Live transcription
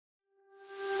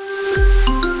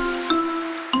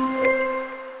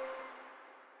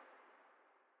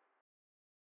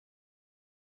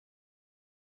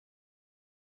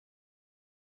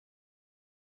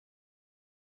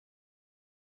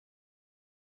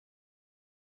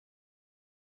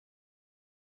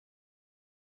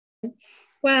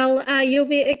Well, you'll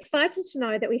be excited to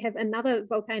know that we have another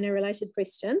volcano-related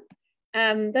question,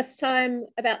 this time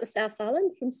about the South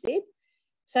Island from Sid.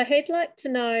 So he'd like to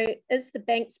know, is the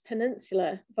Banks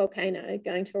Peninsula volcano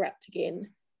going to erupt again?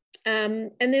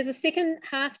 And there's a second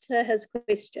half to his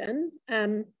question,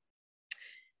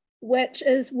 which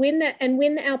is when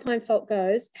the Alpine Fault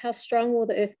goes, how strong will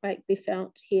the earthquake be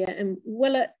felt here, and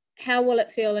how will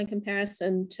it feel in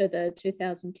comparison to the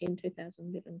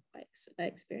 2010-2011 quakes that they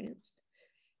experienced?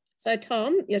 So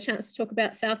Tom, your chance to talk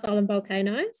about South Island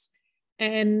volcanoes,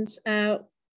 and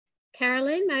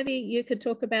Caroline, maybe you could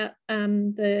talk about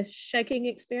the shaking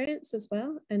experience as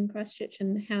well in Christchurch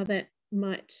and how that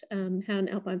might, how an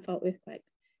Alpine Fault earthquake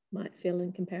might feel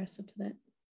in comparison to that.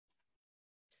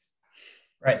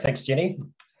 Great, thanks, Jenny.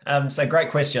 So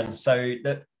great question. So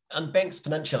on Banks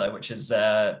Peninsula, which is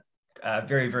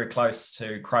very, very close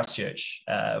to Christchurch,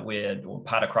 or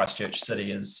part of Christchurch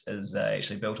City is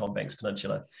actually built on Banks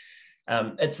Peninsula.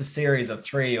 It's a series of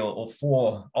 3 or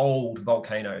 4 old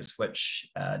volcanoes, which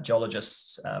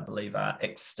geologists believe are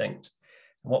extinct.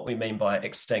 What we mean by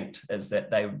extinct is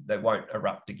that they won't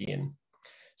erupt again.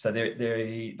 So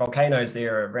the volcanoes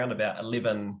there are around about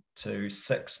 11 to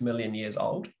 6 million years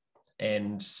old,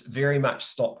 and very much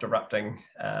stopped erupting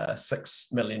 6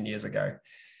 million years ago.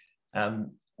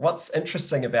 What's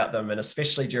interesting about them, and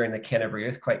especially during the Canterbury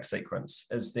earthquake sequence,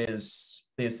 is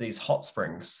there's these hot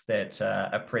springs that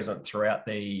are present throughout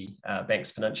the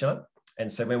Banks Peninsula.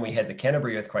 And so when we had the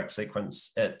Canterbury earthquake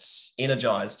sequence, it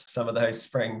energized some of those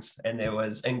springs, and there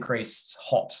was increased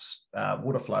hot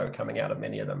water flow coming out of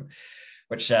many of them,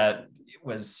 which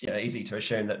was easy to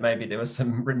assume that maybe there was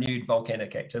some renewed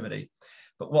volcanic activity.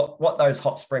 But what those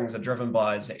hot springs are driven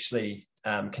by is actually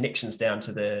connections down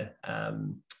to the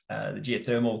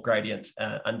geothermal gradient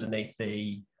underneath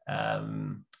the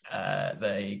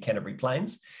Canterbury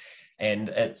Plains, and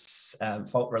it's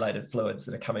fault-related fluids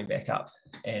that are coming back up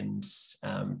and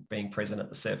being present at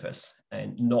the surface,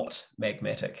 and not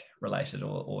magmatic related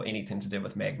or anything to do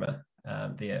with magma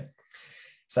there.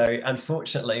 So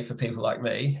unfortunately for people like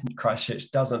me,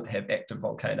 Christchurch doesn't have active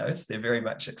volcanoes. They're very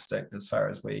much extinct as far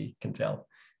as we can tell.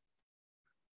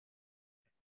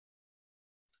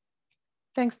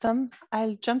 Thanks, Tom.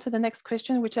 I'll jump to the next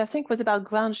question, which I think was about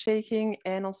ground shaking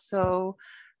and also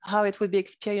how it would be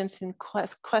experienced in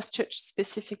Christchurch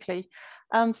specifically.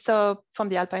 So from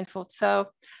the Alpine Fault. So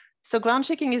ground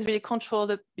shaking is really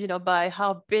controlled, by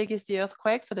how big is the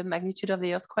earthquake, so the magnitude of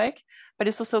the earthquake, but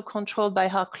it's also controlled by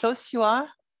how close you are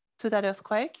to that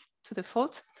earthquake, to the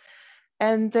fault.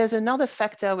 And there's another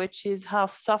factor, which is how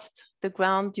soft the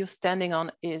ground you're standing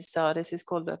on is. So this is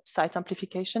called the site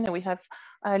amplification. And we have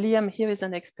Liam here is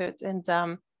an expert. And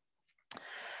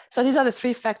so these are the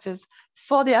 3 factors.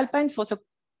 For the Alpine Fault, so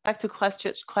back to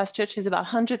Christchurch. Christchurch is about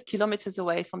 100 kilometers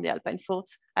away from the Alpine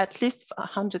Fault, at least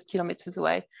 100 kilometers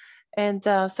away. And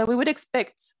so we would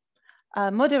expect a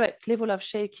moderate level of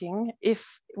shaking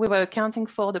if we were accounting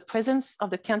for the presence of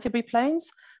the Canterbury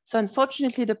Plains. So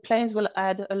unfortunately, the plains will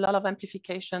add a lot of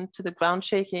amplification to the ground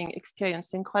shaking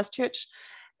experienced in Christchurch.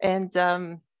 And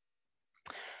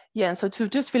and so to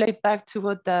just relate back to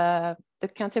what the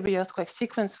Canterbury earthquake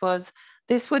sequence was,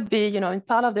 this would be, in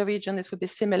part of the region, this would be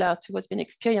similar to what's been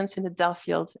experienced in the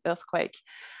Darfield earthquake.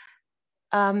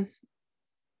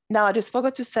 Now, I just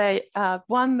forgot to say,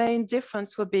 one main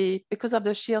difference would be because of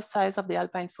the sheer size of the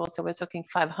Alpine Fault, so we're talking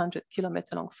 500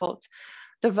 kilometer long fault,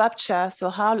 the rupture, so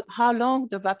how long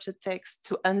the rupture takes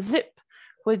to unzip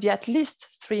would be at least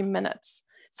 3 minutes.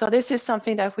 So this is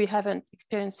something that we haven't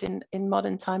experienced in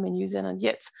modern time in New Zealand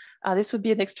yet. This would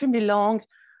be an extremely long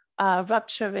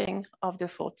rupturing of the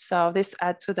fault. So this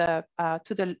adds to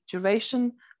the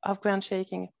duration of ground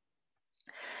shaking.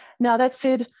 Now that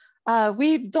said,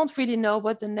 we don't really know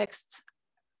what the next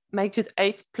magnitude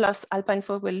 8+ Alpine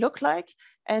Fault will look like.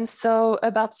 And so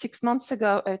about 6 months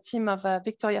ago, a team of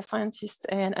Victoria scientists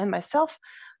and myself,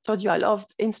 told you I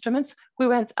loved instruments, we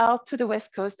went out to the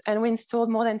West Coast and we installed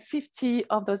more than 50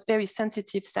 of those very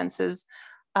sensitive sensors,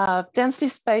 densely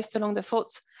spaced along the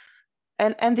fault.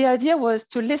 And the idea was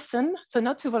to listen, so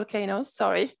not to volcanoes,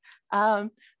 sorry,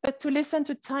 but to listen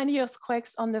to tiny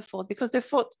earthquakes on the fault, because the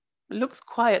fault looks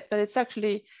quiet, but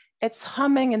it's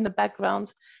humming in the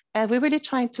background. And we're really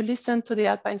trying to listen to the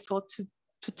Alpine Fault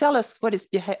to tell us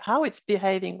how it's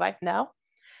behaving right now,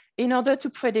 in order to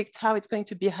predict how it's going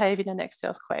to behave in the next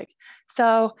earthquake.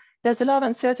 So there's a lot of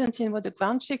uncertainty in what the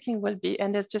ground shaking will be,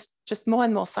 and there's just more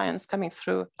and more science coming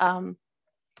through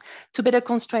to better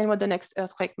constrain what the next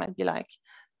earthquake might be like.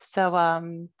 So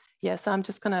yeah, so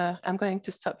I'm going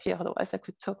to stop here, otherwise I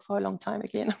could talk for a long time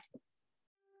again.